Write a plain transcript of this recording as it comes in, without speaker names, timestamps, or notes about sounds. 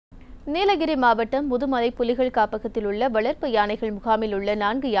நீலகிரி மாவட்டம் முதுமலை புலிகள் காப்பகத்தில் உள்ள வளர்ப்பு யானைகள் முகாமில் உள்ள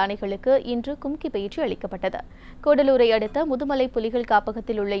 4 யானைகளுக்கு இன்று கும்கி பயிற்சி அளிக்கப்பட்டது. கூடலூரை அடுத்த முதுமலை புலிகள்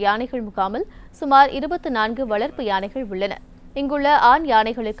காப்பகத்தில் உள்ள யானைகள் முகாமில் சுமார் 24 வளர்ப்பு யானைகள் உள்ளன. இங்குள்ள ஆண்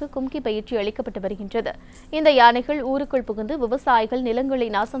யானைகளுக்கு கும்கி பயிற்சி அளிக்கப்பட்டு வருகின்றது. இந்த யானைகள் ஊருக்குள் புகுந்து விவசாயிகள் நிலங்களை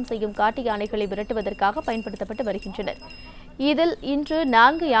நாசம் செய்யும் காட்டு யானைகளை விரட்டுவதற்காக பயன்படுத்தப்பட்டு வருகின்றனர். இதில் இன்று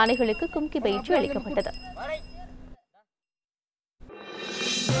 4 யானைகளுக்கு கும்கி பயிற்சி அளிக்கப்பட்டது.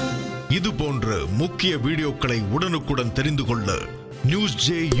 இது போன்ற முக்கிய வீடியோக்களை உடனுக்குடன் தெரிந்து கொள்ள NewsJ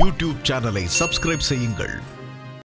யூடியூப் சேனலை சப்ஸ்கிரைப் செய்யுங்கள்.